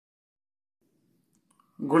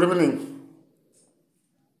Good evening.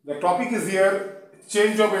 The topic is here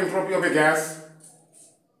change of entropy of a gas,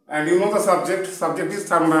 and you know the subject is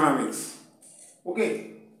thermodynamics.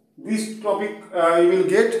 Okay, this topic you will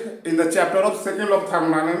get in the chapter of second law of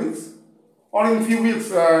thermodynamics, or in few weeks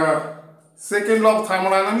second law of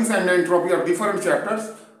thermodynamics and entropy are different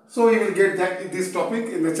chapters, so you will get this topic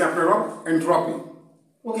in the chapter of entropy.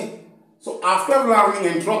 Okay, so after learning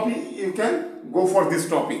entropy you can go for this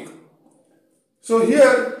topic. So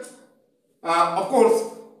here of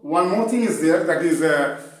course one more thing is there, that is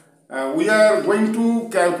we are going to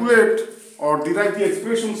calculate or derive the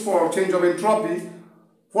expressions for change of entropy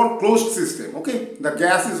for closed system. Okay, the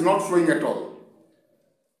gas is not flowing at all.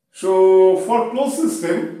 So for closed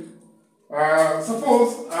system,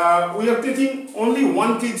 suppose we are taking only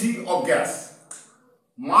 1 kg of gas.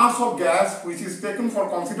 Mass of gas which is taken for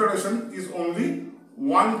consideration is only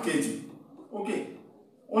 1 kg. Okay,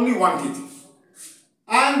 only 1 kg.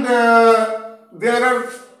 And there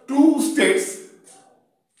are two states,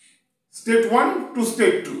 state 1 to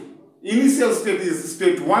state 2. Initial state is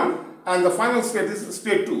state 1 and the final state is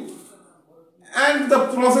state 2. And the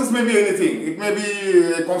process may be anything. It may be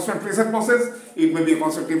a constant pressure process, it may be a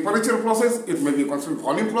constant temperature process, it may be a constant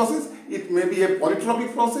volume process, it may be a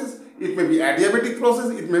polytropic process, it may be adiabatic process,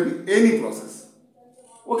 it may be any process.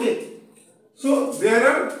 Okay. So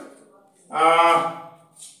there are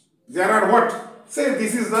what? Say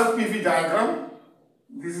this is the PV diagram,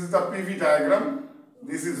 this is the PV diagram,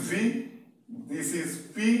 this is V, this is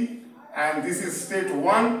P, and this is state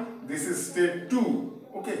 1, this is state 2,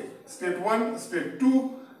 okay, state 1, state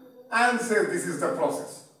 2, and say this is the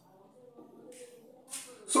process.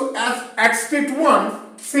 So at state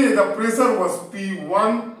 1, say the pressure was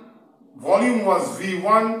P1, volume was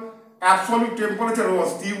V1, absolute temperature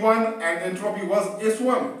was T1, and entropy was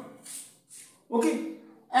S1, okay,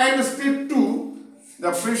 and state 2,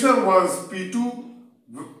 the pressure was P2,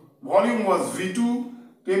 volume was V2,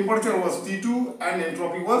 temperature was T2, and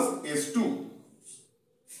entropy was S2.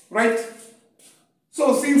 Right?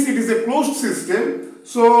 So since it is a closed system,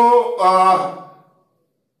 so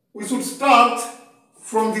we should start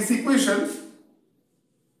from this equation.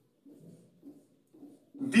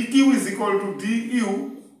 dq is equal to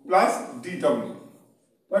du plus dw.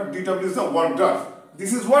 But dw is the work done.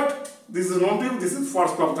 This is what? This is known to you. This is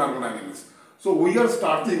first law of thermodynamics. So we are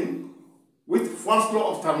starting with first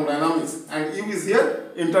law of thermodynamics, and U is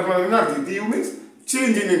here internal energy. Du means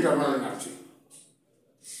change in internal energy.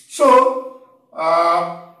 So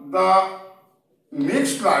the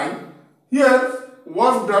next line here,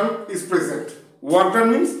 work done is present. Work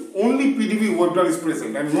done means only PDV work done is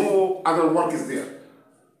present and no other work is there.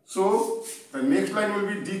 So the next line will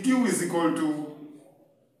be dq is equal to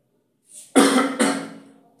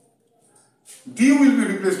d will be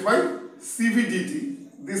replaced by Cv dt,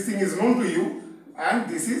 this thing is known to you, and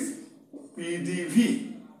this is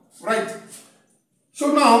PdV, right?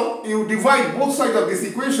 So now you divide both sides of this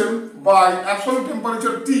equation by absolute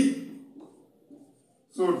temperature T.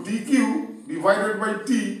 So dq divided by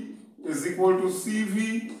T is equal to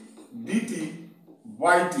Cv dt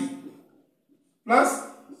by T plus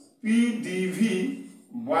PdV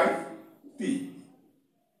by T.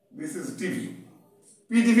 This is dV.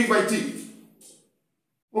 PdV by T.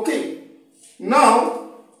 Okay.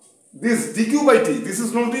 Now, this dq by T, this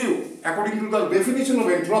is known to you. According to the definition of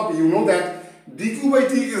entropy, you know that dq by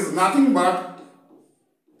T is nothing but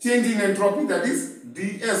change in entropy, that is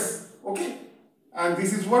ds. Okay? And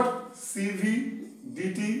this is what? Cv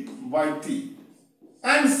dt by T.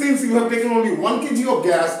 And since you have taken only 1 kg of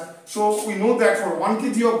gas, so we know that for 1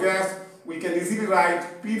 kg of gas, we can easily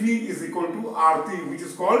write PV is equal to RT, which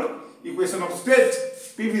is called equation of state.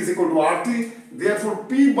 PV is equal to RT. Therefore,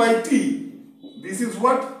 P by T, this is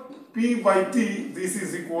what? P by T, this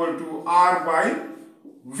is equal to R by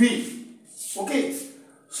V. Okay.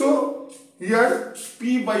 So, here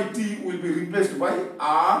P by T will be replaced by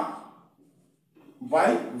R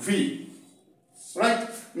by V. Right.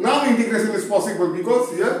 Now integration is possible because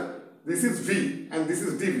here this is V and this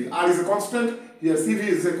is dV. R is a constant, here Cv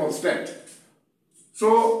is a constant.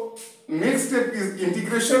 So, next step is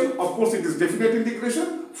integration. Of course, it is definite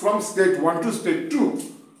integration from state 1 to state 2.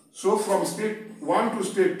 So, from state 1 to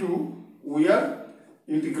state 2, we are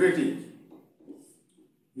integrating.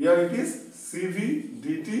 Here it is Cv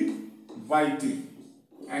dt by T.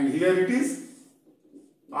 And here it is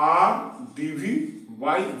R dV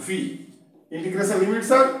by V. Integration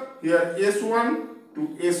limits are here S1 to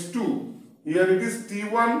S2. Here it is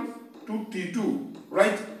T1 to T2.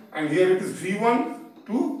 Right? And here it is V1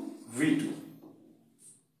 to V2.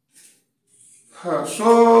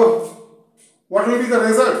 So, what will be the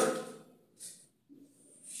result?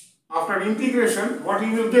 after integration, what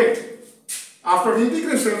you will get? After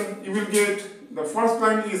integration, you will get the first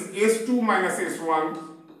line is S2 minus S1.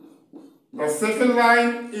 The second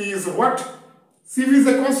line is what? CV is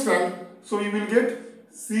a constant, so you will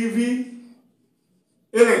get CV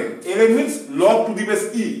ln. Ln means log to the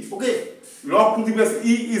base e. Okay, log to the base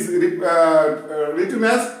e is written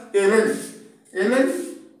as ln. ln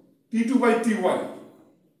T2 by T1.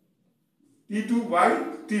 T2 by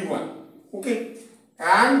T1. Okay,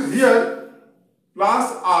 and here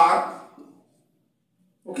plus R.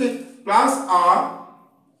 Okay, plus R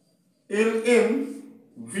ln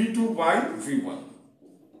V2 by V1.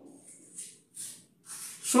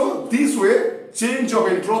 So this way change of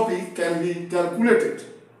entropy can be calculated.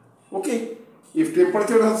 Okay, if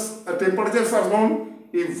temperatures are known,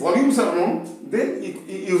 if volumes are known, then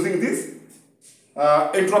using this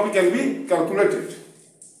entropy can be calculated.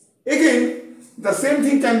 Again, the same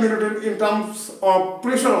thing can be written in terms of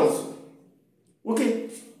pressure also. Okay,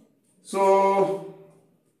 so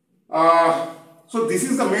this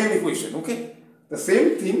is the main equation. Okay, the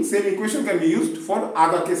same thing, same equation can be used for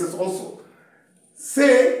other cases also.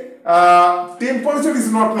 Say temperature is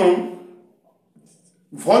not known,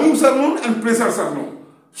 volumes are known and pressures are known.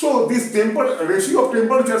 So this ratio of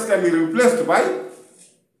temperatures can be replaced by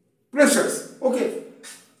pressures. Okay,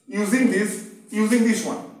 using this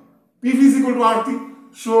one, PV is equal to RT.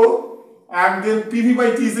 So and then PV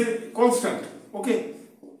by T is a constant. Okay,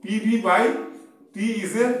 PV by T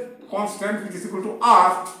is a constant which is equal to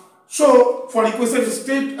R. So for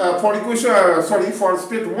state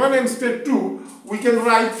 1 and state 2, we can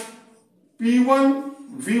write P1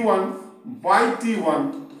 V1 by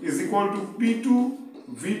T1 is equal to P2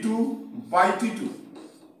 V2 by T2.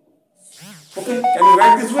 Okay, can you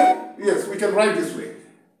write this way? Yes, we can write this way.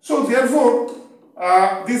 So therefore,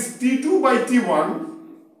 this T2 by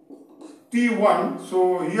T1,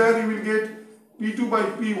 so here you will get P2 by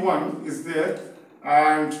P1 is there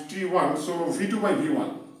and T1, so V2 by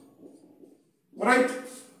V1. Right?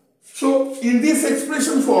 So in this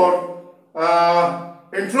expression for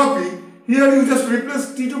entropy, here you just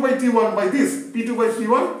replace T2 by T1 by this, P2 by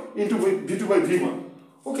P1 into V2 by V1.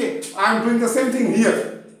 Okay, I am doing the same thing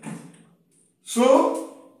here. So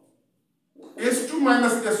S2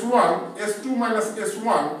 minus S1,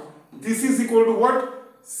 this is equal to what?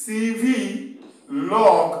 CV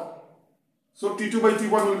log, so T2 by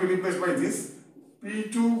T1 will be replaced by this,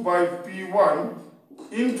 P2 by P1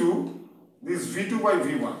 into this V2 by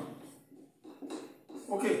V1.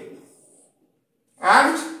 Okay,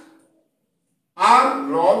 and R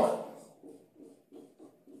log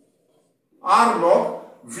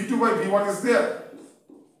V2 by V1 is there.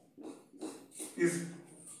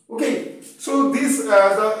 Okay, so this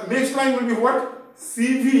the next line will be what?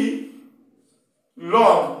 CV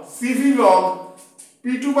log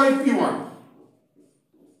P2 by P1.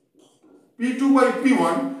 P2 by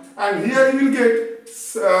P1, and here you will get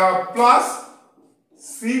plus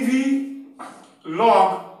CV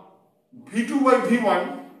log V2 by V1,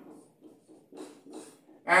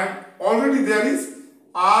 and already there is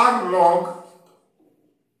R log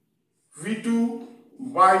V2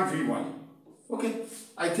 by V1. Okay,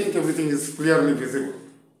 I think everything is clearly visible.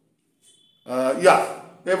 Yeah,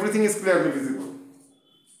 everything is clearly visible.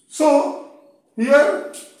 So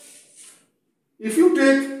here, if you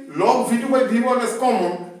take log V2 by V1 as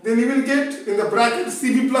common, then you will get in the bracket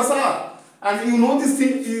CV plus R. And you know this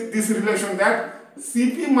thing, this relation that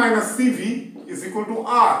Cp minus Cv is equal to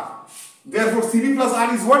R. Therefore, Cv plus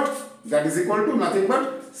R is what? That is equal to nothing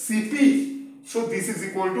but Cp. So this is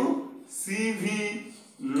equal to Cv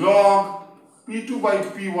log P2 by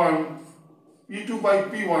P1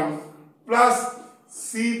 plus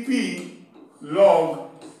Cp log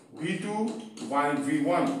V2 by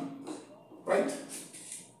V1. Right?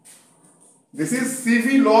 This is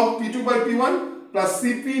Cv log P2 by P1 plus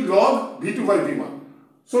Cp log V2 by V1.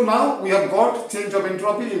 So now we have got change of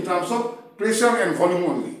entropy in terms of pressure and volume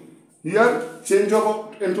only. Here change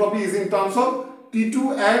of entropy is in terms of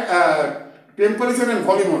T2 and temperature and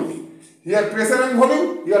volume only. Here pressure and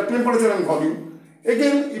volume, here temperature and volume.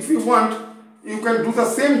 Again, if you want, you can do the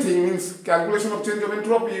same thing, means calculation of change of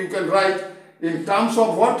entropy, you can write in terms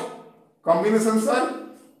of what? Combinations are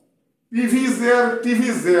PV is there, TV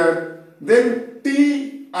is there, then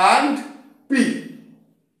T and P.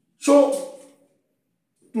 So,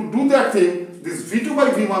 to do that thing, this V2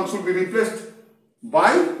 by V1 should be replaced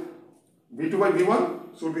by V2 by V1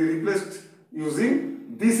 should be replaced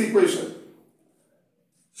using this equation.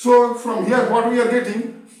 So, from here what we are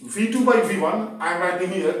getting, V2 by V1, I am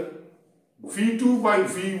writing here, V2 by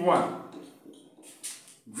V1.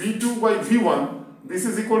 V2 by V1, this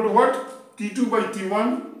is equal to what? T2 by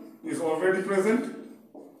T1 is already present.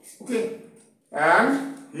 Okay,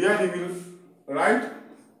 and here you will write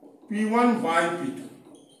P1 by P2.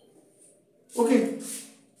 Okay,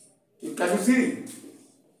 can you see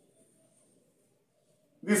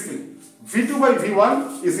this thing? V2 by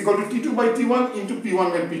V1 is equal to T2 by T1 into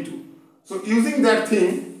P1 by P2. So using that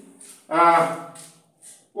thing,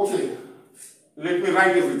 okay, let me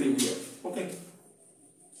write everything here. Okay,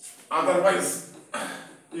 otherwise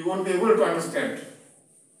you won't be able to understand.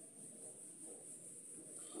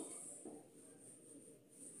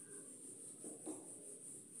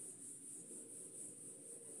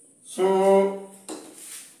 So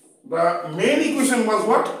the main equation was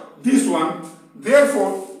what? This one.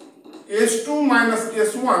 Therefore, H2 minus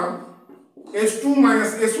S1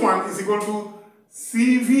 is equal to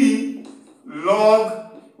CV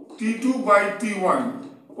log T2 by T1.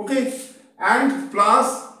 Okay, and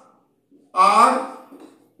plus R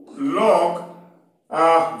log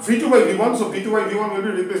V2 by V1. So V2 by V1 will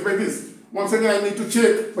be replaced by this. Once again, I need to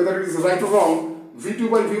check whether it is right or wrong. V2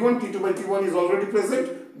 by V1, T2 by T1 is already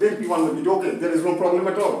present. Then P1 by P2. Okay, there is no problem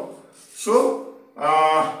at all. So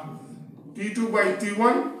T2 by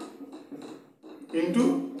T1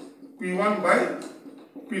 into P1 by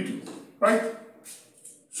P2, right?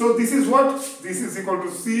 So this is what? This is equal to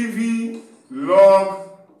CV log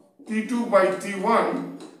T2 by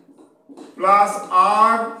T1 plus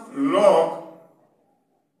R log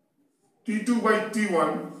T2 by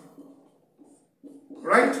T1,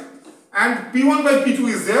 right? And P1 by P2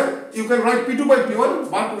 is there. You can write P2 by P1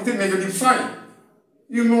 but with a negative sign.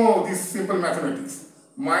 You know this simple mathematics.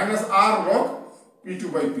 Minus R log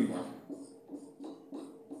P2 by P1.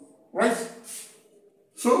 Right?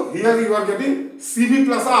 So here you are getting CP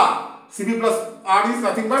plus R. CP plus R is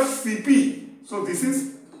nothing but CP. So this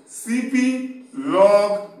is CP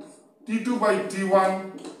log T2 by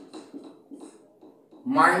T1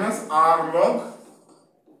 minus R log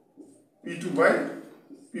P2 by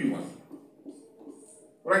P1.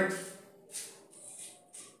 Right?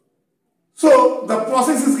 So the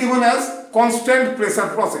process is given as constant pressure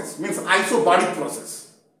process, means isobaric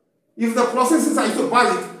process. If the process is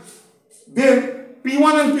isobaric, then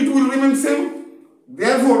P1 and P2 will remain same.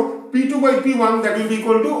 Therefore, P2 by P1 that will be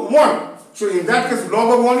equal to 1. So in that case,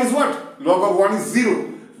 log of 1 is what? Log of 1 is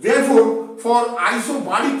 0. Therefore, for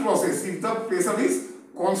isobaric process, if the pressure is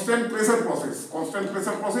constant pressure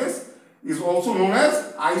process is also known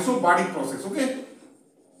as isobaric process. Okay?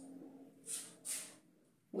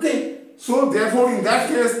 Okay. So therefore, in that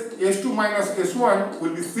case, S2 minus S1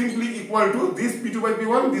 will be simply equal to this P2 by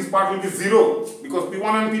P1. This part will be 0 because P1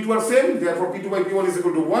 and P2 are same. Therefore, P2 by P1 is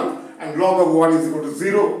equal to 1 and log of 1 is equal to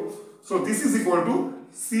 0. So this is equal to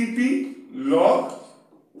CP log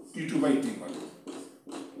T2 by T1.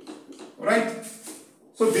 Right?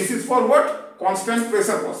 So this is for what? Constant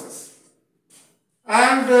pressure process.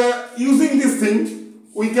 And using this thing,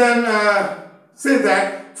 we can say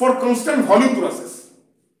that for constant volume process,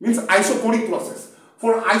 means isochoric process.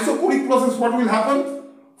 For isochoric process, what will happen?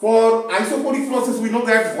 For isochoric process, we know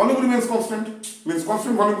that volume remains constant, means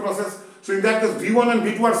constant volume process. So in that case, V1 and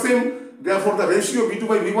V2 are same. Therefore, the ratio V2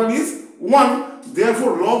 by V1 is 1.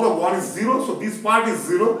 Therefore, log of 1 is 0. So this part is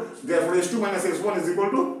 0. Therefore, S2 minus S1 is equal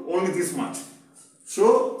to only this much.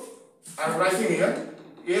 So I am writing here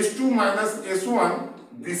S2 minus S1.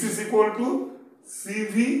 This is equal to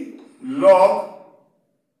CV log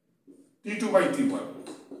T2 by T1.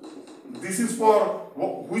 This is for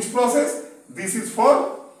which process? This is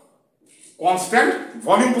for constant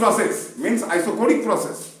volume process, means isochoric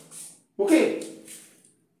process. Okay.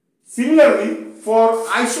 Similarly, for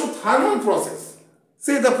isothermal process,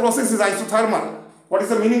 say the process is isothermal. What is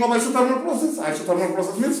the meaning of isothermal process? Isothermal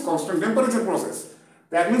process means constant temperature process.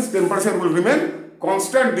 That means temperature will remain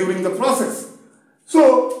constant during the process.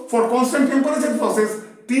 So, for constant temperature process,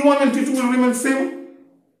 T1 and T2 will remain same.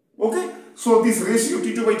 Okay. So this ratio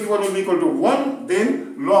T2 by T1 will be equal to 1,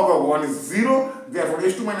 then log of 1 is 0. Therefore,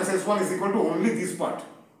 S2 minus S1 is equal to only this part,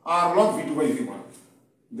 R log V2 by V1.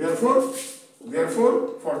 Therefore,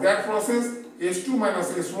 for that process, S2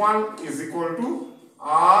 minus S1 is equal to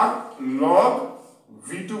R log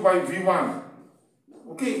V2 by V1.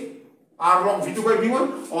 Okay, R log V2 by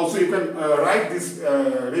V1. Also, you can write this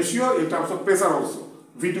ratio in terms of pressure also.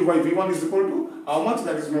 V2 by V1 is equal to how much?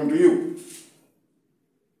 That is known to you.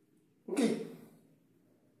 Okay.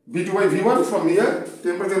 V2 by V1 from here,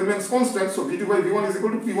 temperature remains constant. So V2 by V1 is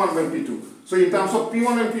equal to P1 by P2. So in terms of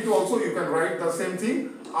P1 and P2 also, you can write the same thing.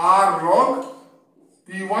 R log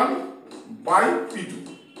P1 by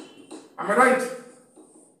P2. Am I right?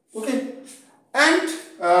 Okay. And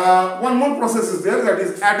one more process is there, that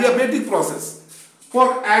is adiabatic process.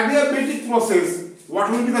 For adiabatic process, what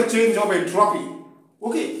will be the change of entropy?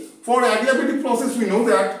 Okay, for adiabatic process we know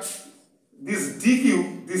that this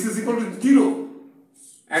dq, this is equal to 0.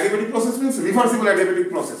 Adiabatic process means reversible adiabatic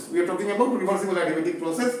process. We are talking about reversible adiabatic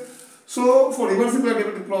process. So for reversible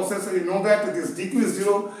adiabatic process, we know that this dq is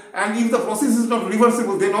 0, and if the process is not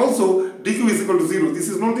reversible, then also dq is equal to 0. This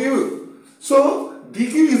is not you. So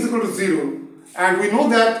dq is equal to 0, and we know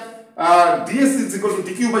that ds is equal to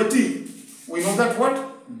dq by t. We know that what?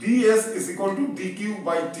 ds is equal to dq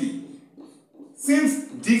by t. Since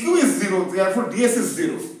dq is 0, therefore ds is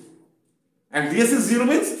 0. And ds is 0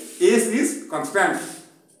 means s is constant.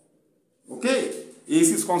 Okay, s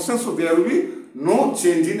is constant, so there will be no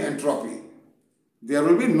change in entropy. There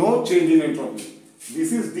will be no change in entropy.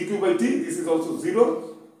 This is dq by t, this is also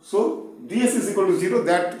 0. So ds is equal to 0,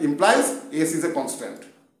 that implies s is a constant.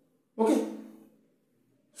 Okay.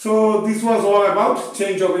 So this was all about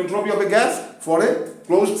change of entropy of a gas for a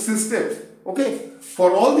closed system. Okay.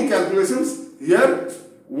 For all the calculations, here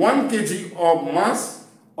 1 kg of mass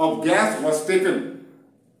of gas was taken.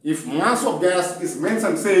 If mass of gas is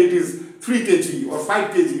mentioned, say it is 3 kg or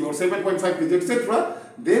 5 kg or 7.5 kg, etc.,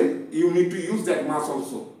 then you need to use that mass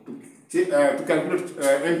also to calculate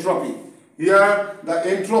entropy. Here the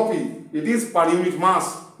entropy, it is per unit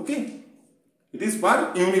mass. Okay, it is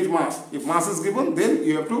per unit mass. If mass is given, then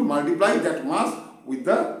you have to multiply that mass with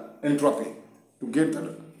the entropy to get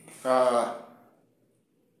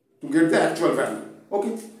the actual value.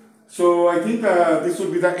 Okay, so I think this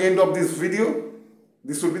will be the end of this video.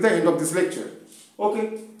 This will be the end of this lecture.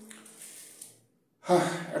 Okay.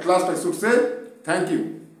 At last I should say thank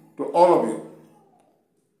you to all of you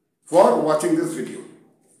for watching this video.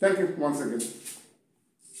 Thank you once again.